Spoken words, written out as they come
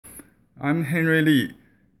I'm Henry Lee.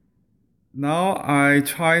 Now I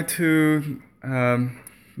try to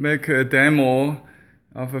make a demo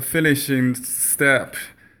of a finishing step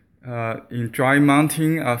in dry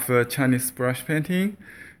mounting of a Chinese brush painting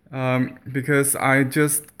because I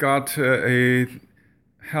just got a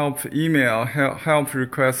help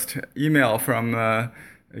request email from a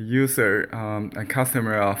user, a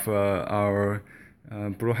customer of our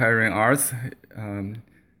Blue Heron Arts,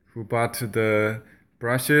 who bought the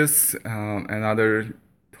brushes and other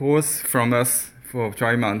tools from us for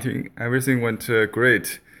dry mounting. Everything went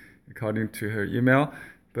great according to her email,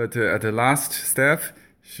 but at the last step,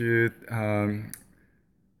 she don't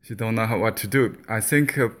know what to do. I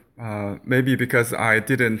think maybe because I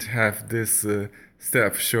didn't have this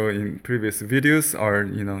step shown in previous videos, or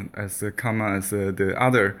as common as the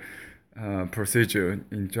other procedure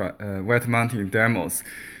in wet mounting demos.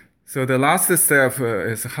 So the last step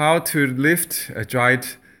is how to lift a dried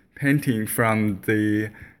painting from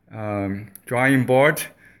the drawing board.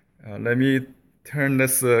 Let me turn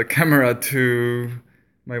this camera to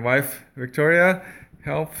my wife, Victoria.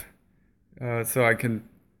 Help, so I can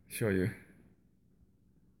show you.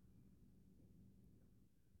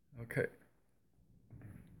 Okay.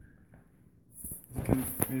 You can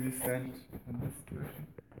maybe stand in this direction.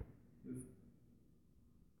 You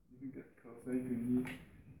can get closer if you need.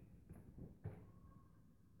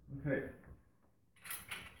 Okay.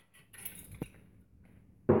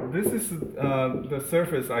 This is the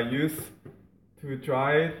surface I use to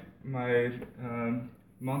dry my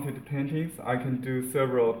mounted paintings. I can do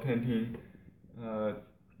several painting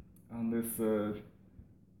on this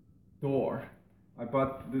door. I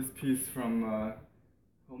bought this piece from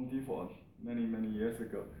Home Depot many years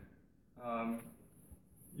ago.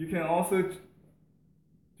 You can also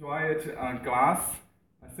dry it on glass.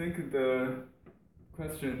 I think the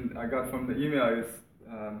question I got from the email is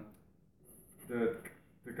the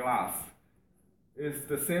glass is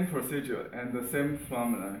the same procedure and the same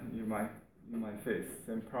phenomena you might face,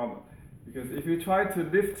 same problem. Because if you try to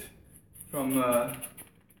lift from the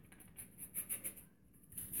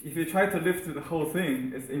whole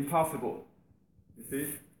thing, it's impossible. You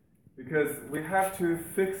see, because we have to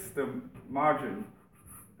fix the margin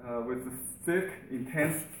with a thick,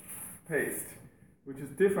 intense paste, which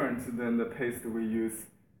is different than the paste we use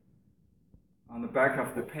on the back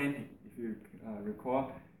of the painting. If you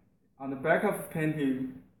recall, on the back of the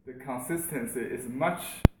painting, the consistency is much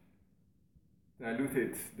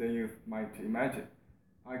diluted than you might imagine.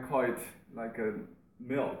 I call it like a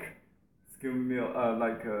milk, skim milk,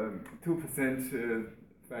 like 2%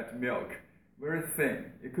 fat milk, very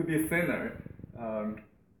thin. It could be thinner.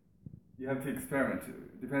 You have to experiment.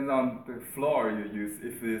 Depends on the flour you use.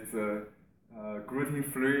 If it's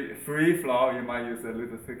gluten-free flour, you might use a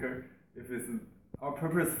little thicker. If it's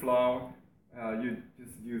all-purpose flour, you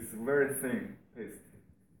just use very thin paste.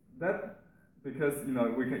 That because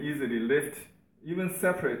we can easily lift, even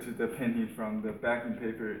separate the painting from the backing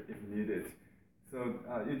paper if needed. So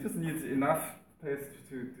you just need enough paste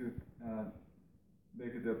to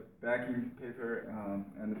make the backing paper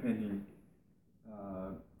and the painting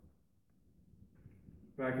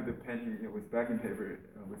back the painting with backing paper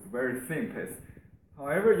with very thin paste.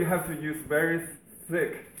 However, you have to use very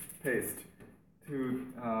thick paste to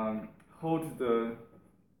hold the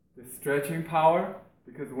stretching power,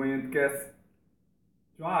 because when it gets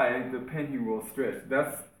dry, the painting will stretch.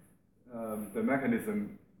 That's the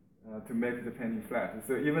mechanism to make the painting flat.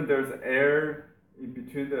 So even there's air in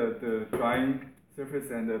between the drying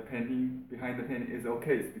surface and the painting, behind the painting is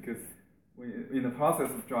okay, because when in the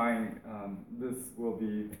process of drying, this will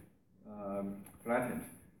be flattened.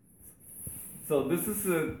 So this is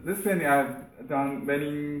this painting I've done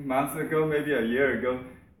many months ago, maybe a year ago.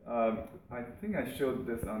 I think I showed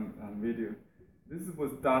this on video. This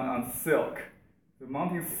was done on silk. The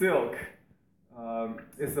mounting silk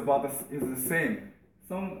is the same.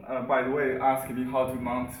 Some, by the way, ask me how to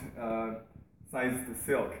mount sized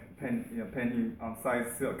silk, painting on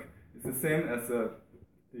sized silk. It's the same as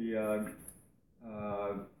the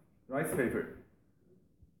rice paper.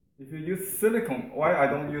 If you use silicone, why I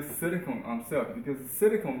don't use silicone on silk? Because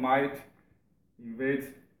silicone might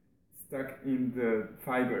invade, stuck in the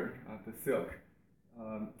fiber of the silk.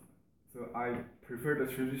 So I prefer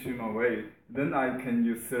the traditional way. Then I can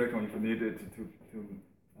use silicone if needed to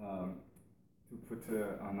put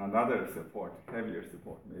on another support, heavier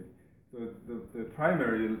support maybe. So the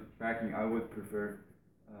primary backing I would prefer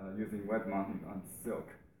using wet mounting on silk.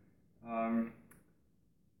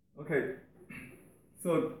 Okay.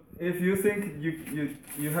 So if you think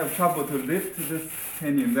you have trouble to lift this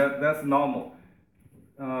painting, that's normal.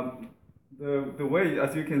 the way,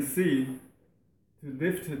 as you can see, to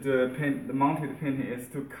lift the mounted painting is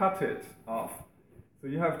to cut it off. So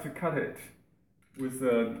you have to cut it with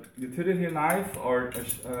a utility knife or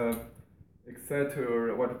a etc.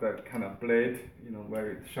 or what is that kind of blade,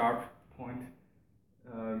 very sharp point.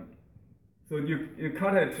 So you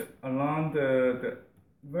cut it along the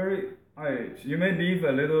very edge. You may leave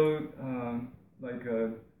a little, like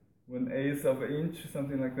 1/8 of an inch,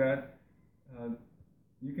 something like that.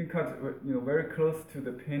 You can cut, very close to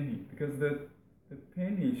the painting, because the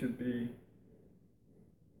painting should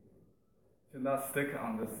not stick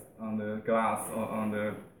on the glass or on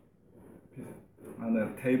the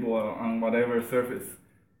table or on whatever surface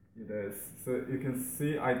it is. So you can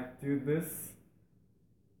see I do this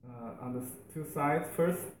on the two sides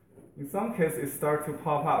first. In some cases it starts to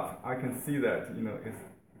pop up. I can see that, it's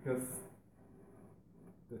because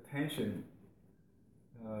the tension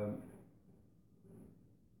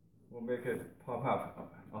will make it pop up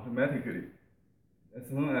automatically. As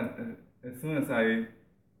soon as I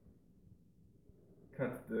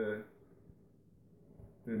cut the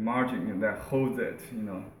margin that holds it,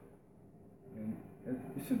 and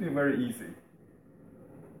it should be very easy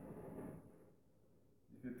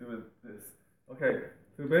if you do it this. Okay,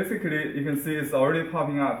 so basically you can see it's already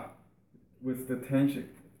popping up with the tension.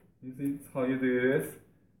 You see how easy it is?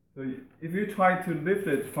 So if you try to lift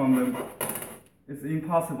it from it's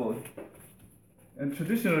impossible. And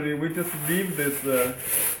traditionally we just leave this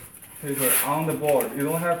paper on the board. You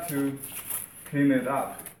don't have to clean it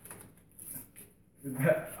up.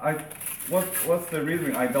 What's the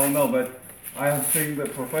reason? I don't know, but I have seen the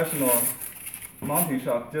professional mounting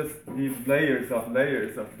shop just leave layers of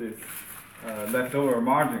this leftover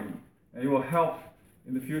margin, and it will help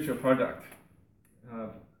in the future product.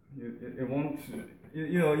 It won't,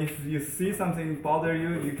 if you see something bother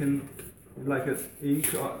you, you can, like an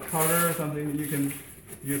ink or color or something, you can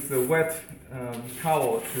use a wet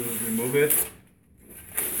towel to remove it.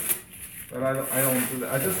 But I don't do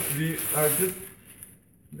that. I just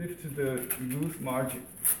lift the loose margin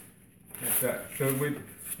like that. So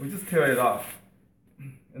we just tear it off,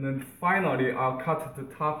 and then finally I'll cut the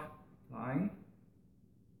top line.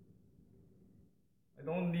 I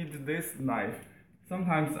don't need this knife.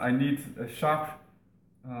 Sometimes I need a sharp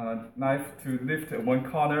knife to lift one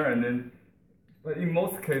corner, and then. But in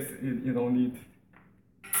most cases, you don't need.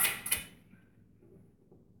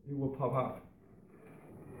 It will pop up.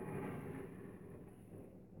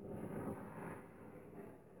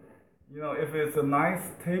 If it's a nice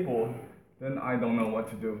table, then I don't know what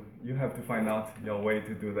to do. You have to find out your way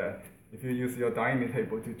to do that. If you use your dining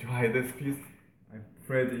table to dry this piece, I'm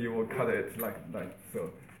afraid you will cut it like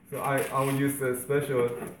so. So I will use a special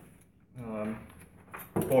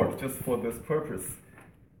board just for this purpose.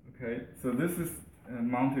 Okay, so this is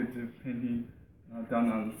mounted painting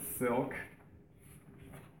done on silk.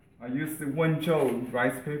 I used the Wenzhou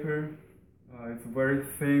rice paper. It's very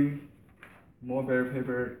thin, mulberry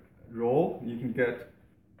paper roll. You can get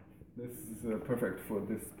this is perfect for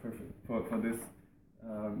this.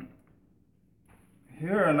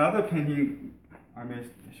 Here another painting I may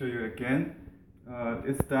show you again.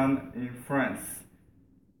 It's done in France,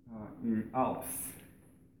 in Alps.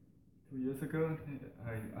 2 years ago,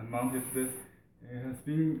 I mounted this. It has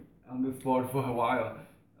been on this board for a while.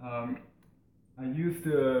 I used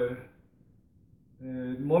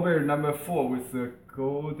mulberry number 4 with the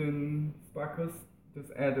golden sparkles.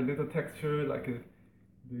 Just add a little texture like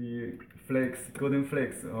the flakes, golden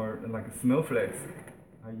flakes, or like snowflakes.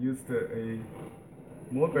 I used a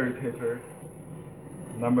mulberry paper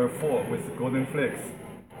number 4 with golden flakes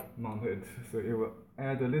mounted, so it will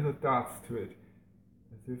add a little dots to it,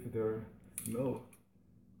 as if they're snow.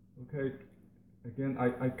 Okay, again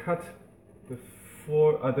I cut the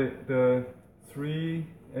 3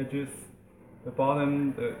 edges, the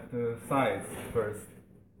bottom, the sides first.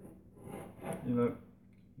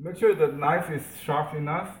 Make sure the knife is sharp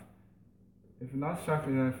enough. If not sharp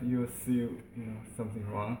enough, you will see something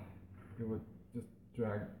wrong. It will just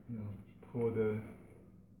drag,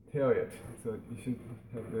 tail it. So you should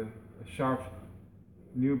have a sharp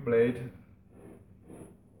new blade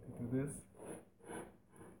to do this.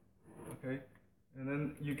 Okay, and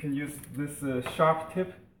then you can use this sharp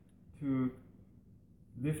tip to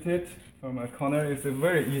lift it from a corner. It's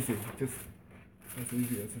very easy, just as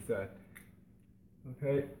easy as that.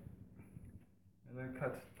 Okay, and then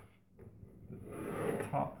cut the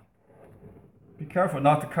top. Be careful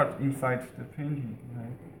not to cut inside the painting.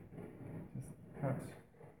 Right? Just cut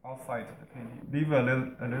outside the painting. Leave a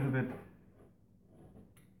little bit.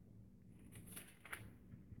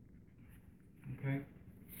 Okay.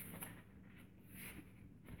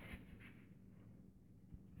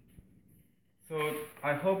 So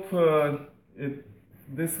I hope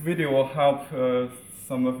this video will help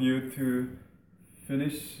some of you to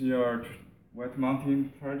finish your wet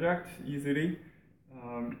mounting project easily.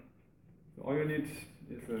 All you need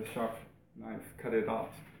is a sharp knife, cut it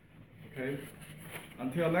out. Okay?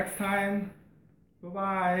 Until next time,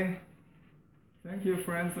 bye-bye. Thank you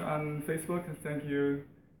friends on Facebook, and thank you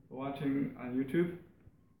for watching on YouTube.